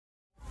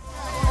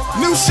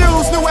New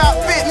shoes, new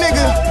outfit,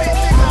 nigga.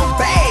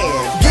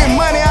 Bad. Getting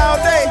money all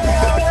day.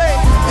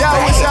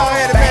 Y'all wish y'all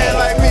had a man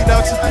like me,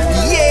 don't you?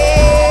 Yeah.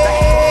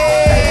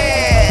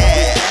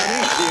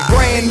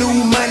 Brand new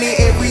money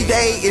every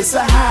day, it's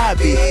a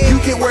hobby. You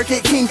can work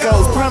at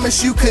Kinko's,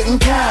 promise you couldn't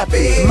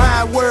copy.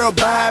 My world,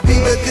 Bobby,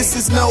 but this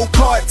is no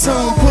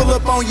cartoon. Pull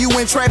up on you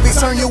in traffic,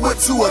 turn your whip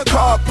to a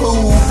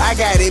carpool. I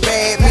got it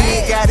bad,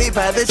 me got it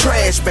by the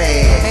trash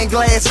bag. And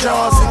glass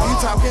jars if you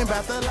talking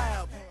about the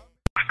loud.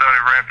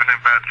 Started rapping in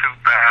about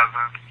 2000.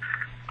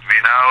 I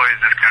mean, I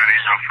always just kind of,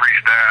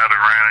 freestyled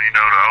around,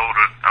 the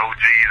older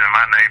OGs in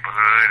my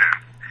neighborhood, and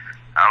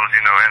I was,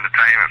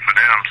 entertainment for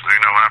them. So,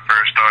 when I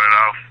first started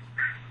off,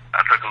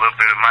 I took a little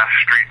bit of my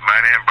street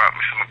money and bought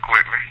me some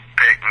equipment,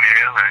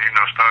 technical, and,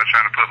 started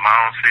trying to put my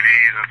own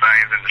CDs and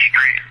things in the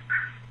streets.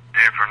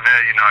 Then from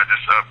there, I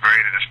just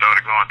upgraded and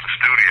started going to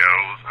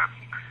studios and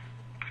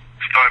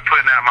started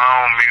putting out my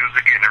own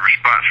music, getting a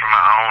response from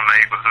my own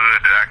neighborhood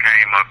that I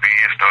came up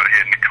in, started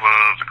hitting the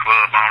clubs. The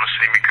club owners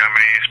see me coming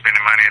in,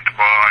 spending money at the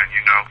bar, and,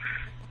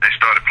 they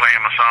started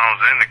playing my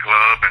songs in the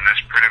club, and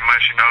that's pretty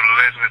much, the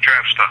legend of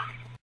TrapStar.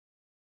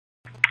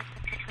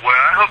 Well,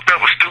 I hooked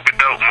up with Stupid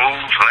Dope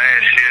Moves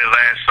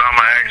last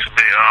summer,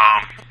 actually.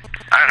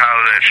 I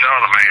hollered at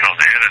Charlamagne on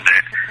the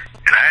internet,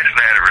 and I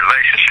actually had a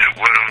relationship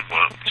with him,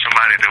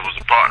 somebody that was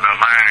a partner of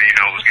mine,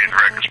 was getting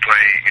records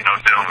played,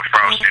 dealing with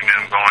Frosty and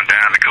them, going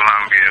down to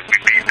Columbia, we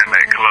meeting them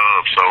at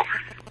clubs, so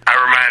I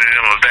reminded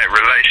him of that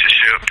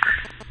relationship.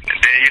 And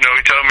then, he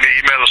told me to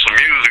email him some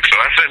music, so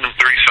I sent him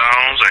 3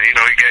 songs, and,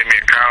 he gave me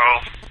a call,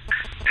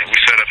 and we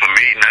set up a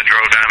meeting. I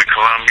drove down to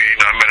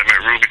Columbia, I met him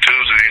at Ruby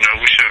Tuesday,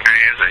 we shook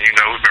hands, and,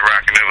 we've been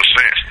rocking ever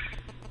since.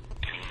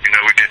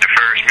 We did the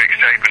first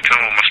mixtape into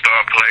him, a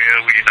star player.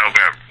 We,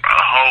 got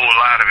a whole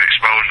lot of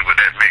exposure with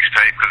that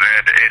mixtape, because I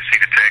had the SC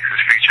to Texas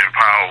featuring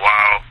Power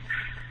Wall.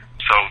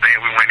 So then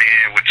we went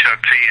in with Chuck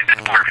T and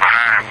just worked for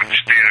hire, but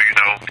still,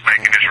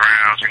 making his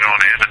rounds, on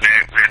the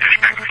internet. We had this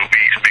Technical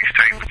Beats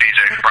mixtape with DJ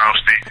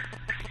Frosty.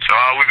 So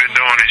all we've been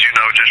doing is,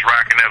 just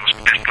rocking ever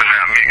since, putting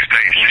out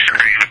mixtapes, just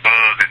creating the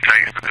buzz it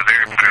takes, because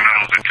everybody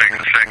knows it takes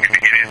a second to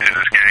get into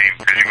this game,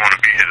 because you want to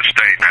be here to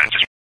stay, not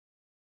just.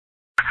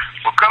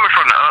 Well, coming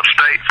from the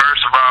upstate,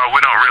 first of all,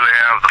 we don't really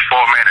have the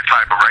formatted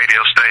type of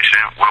radio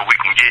station where we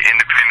can get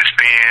independent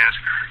spins,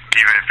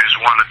 even if it's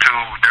 1 or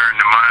 2 during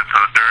the month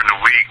or during the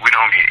week. We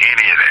don't get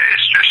any of that.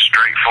 It's just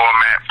straight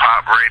format,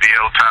 pop radio,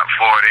 top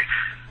 40.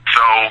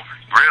 So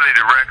really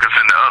the records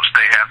in the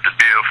upstate have to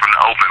deal from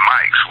the open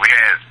mics. We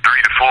had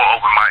 3 to 4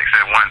 open mics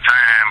at one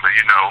time, but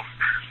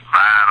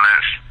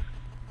violence,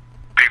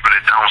 people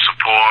that don't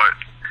support,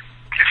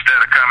 instead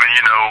of coming,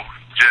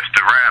 just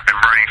to rap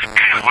and bring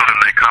fans with them,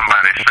 they come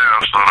by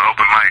themselves, so the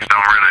open mics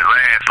don't really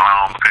last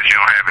long because you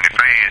don't have any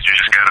fans. You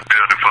just got a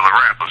building full of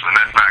rappers, and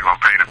that's not going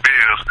to pay the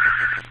bills.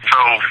 So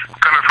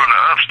coming from the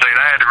upstate,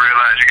 I had to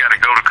realize you got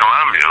to go to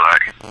Columbia.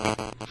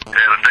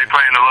 If they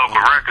playing the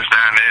local records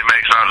down there, it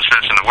makes all the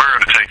sense in the world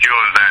to take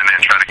yours down there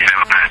and try to get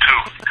them down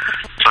too.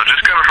 So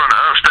just coming from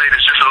the upstate,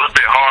 it's just a little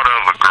bit harder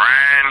of a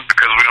grind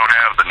because we don't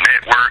have the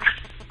network.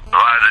 A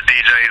lot of the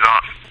DJs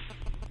aren't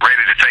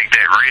ready to take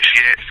that risk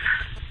yet,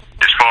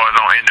 as far as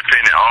on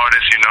independent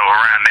artists,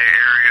 around their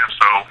area.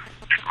 So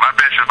my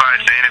best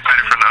advice to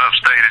anybody from the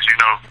upstate is,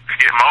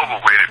 get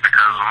mobile with it,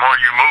 because the more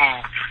you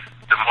move,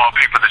 the more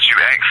people that you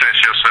access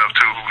yourself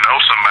to who know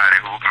somebody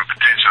who can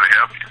potentially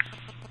help you.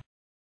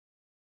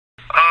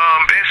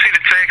 NC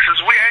to Texas,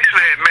 we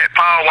actually had met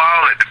Paul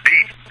Wall at the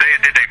beat. They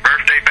did their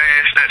birthday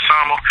bash that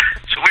summer.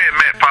 So we had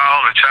met Paul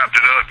and chopped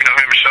it up. Him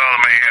and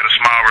Charlamagne had a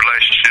small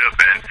relationship,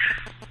 and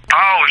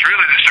Paul was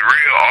really just a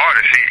real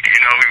artist.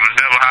 He was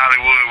never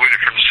Hollywood with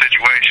it from the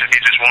situation. He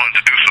just wanted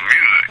to do some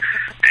music.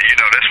 And,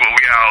 that's where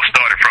we all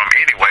started from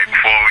anyway,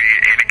 before we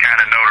had any kind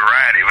of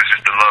notoriety. It was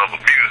just the love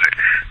of music.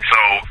 So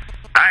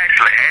I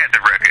actually had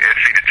the record,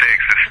 SC to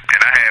Texas,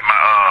 and I had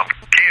my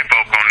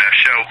kinfolk on that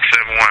show,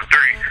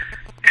 713.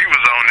 He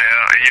was on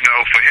there, and,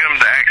 for him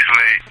to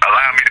actually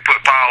allow me to put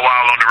Paul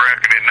Wall on the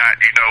record and not,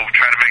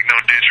 try to make no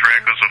diss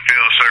records or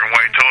feel a certain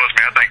way towards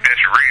me, I think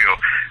that's real,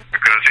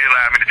 because he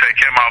allowed me to take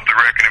him off the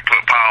record and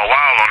put Paul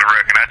Wall on the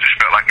record. I just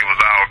felt like it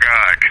was all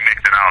God,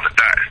 connecting all the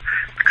dots.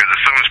 Because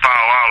as soon as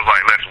Paul Wall was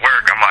like, let's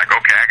work, I'm like,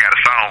 okay, I got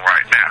a song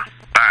right now.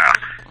 Wow.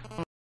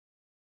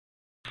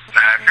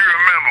 Now, if you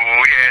remember when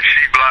we had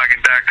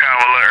SheBloggin.com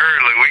a little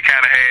earlier, we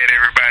kind of had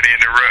everybody in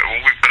the rut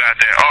when we put out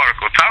that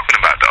article talking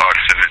about the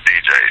artists and the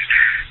DJs.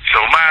 So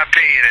my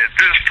opinion at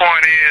this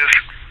point is,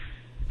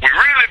 we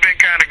really been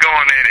kind of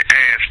going at it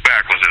ass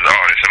backwards as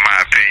artists, in my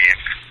opinion,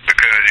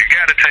 because you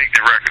got to take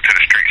the record to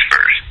the streets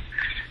first.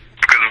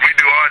 Because if we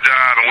do our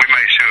job and we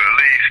make sure at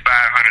least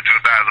 500 to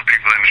 1,000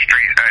 people in the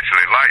streets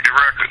actually like the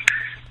record,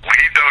 when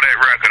he throw that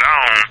record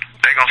on,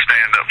 they going to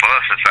stand up for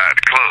us inside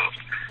the club.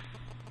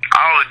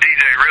 All the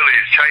DJ really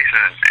is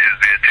chasing is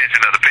the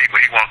attention of the people.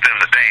 He wants them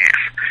to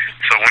dance.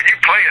 So when you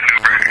play a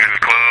new record in the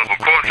club, of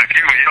course, if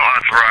you and your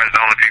entourage are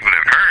the only people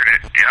that heard it,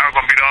 y'all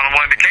going to be the only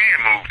one that can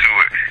move to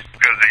it.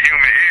 Because the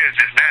human ear is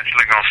just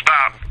naturally going to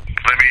stop.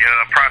 Let me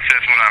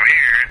process what I'm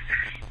hearing.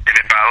 And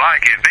if I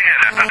like it, then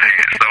I'll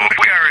dance. So if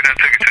we already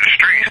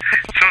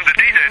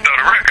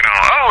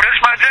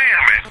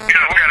jamming. You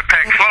know, we got a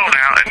packed flow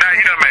now, and now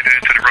you done made it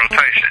into the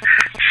rotation.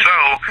 So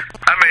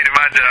I made it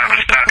my job to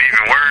stop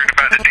even worrying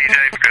about the DJ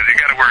because you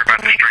got to worry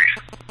about the streets.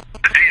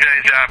 The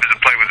DJ's job is to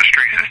play with the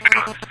streets is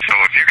doing. So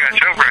if you got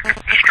your record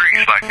in the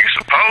streets like you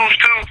supposed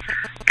to,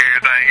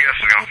 everything else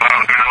is gonna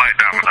fall down like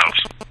dominoes.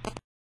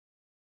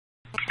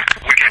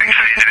 We can't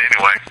change it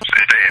anyway. So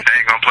if they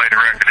ain't gonna play the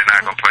record, they're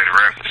not gonna play the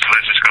record. So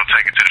let's just go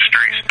take it to the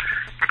streets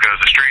because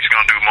the streets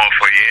gonna do more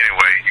for you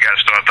anyway. You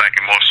gotta start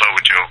thinking more so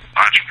with your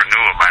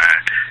entrepreneur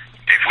mind.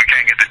 If we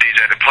can't get the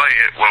DJ to play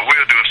it, what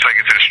we'll do is take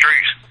it to the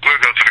streets. We'll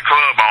go to the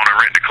club owner,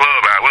 rent the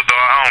club out. We'll do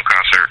our own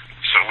concert.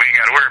 So we ain't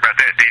got to worry about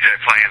that DJ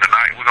playing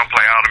tonight. We're going to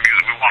play all the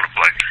music we want to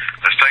play.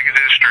 Let's take it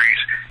to the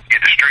streets,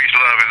 get the streets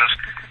loving us,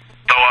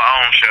 throw our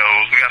own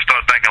shows. We got to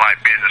start thinking like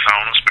business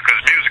owners because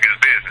music is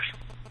business.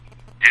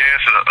 Yeah,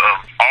 it's an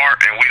art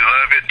and we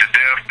love it to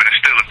death, but it's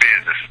still a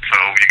business. So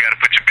you got to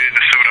put your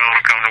business suit on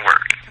and come to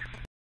work.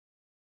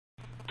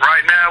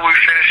 Right now, we're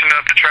finishing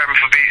up the Trapping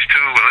for Beats 2.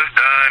 Well, it's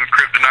done.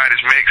 Kryptonite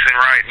is mixing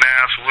right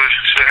now, so we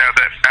should have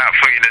that out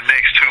for you in the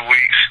next 2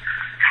 weeks.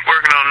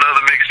 Working on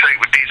another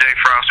mixtape with DJ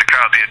Frosty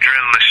called The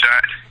Adrenaline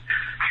Shot.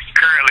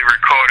 Currently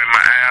recording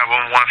my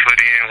album, 1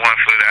 foot in,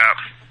 1 foot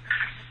out.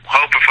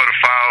 Hoping for the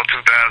fall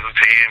 2010,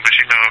 but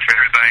you know, if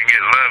everything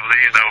gets lovely,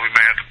 you know, we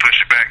may have to push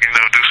it back, you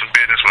know, do some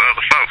business with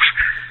other folks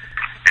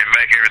and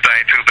make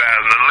everything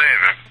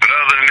 2011. But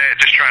other than that,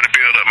 just trying to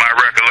build up my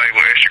record label,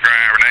 Extra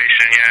Grind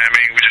Nation, you know what I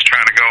mean? We're just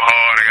trying to go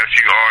hard. I got a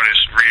few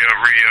artists,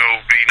 Rio,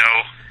 Vino,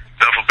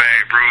 Duffel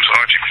Bag Bruce,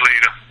 Archie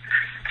Fleeta,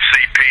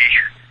 CP.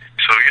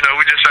 So, you know,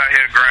 we just out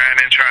here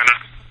grinding, trying to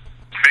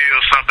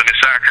build something that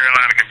South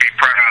Carolina can be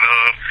proud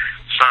of.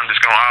 Something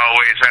that's going to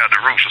always have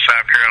the roots of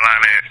South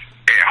Carolina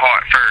at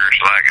heart first.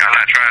 Like, I'm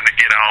not trying to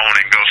get on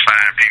and go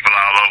sign people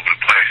all over the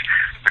place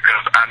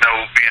because I know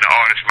being an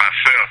artist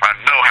myself, I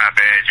know how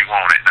bad you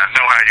want it. I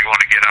know how you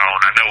want to get on.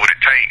 I know what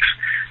it takes.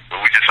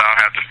 But we just all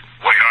have to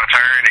wait our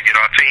turn and get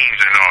our teams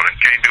in order.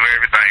 Can't do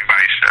everything by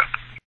yourself.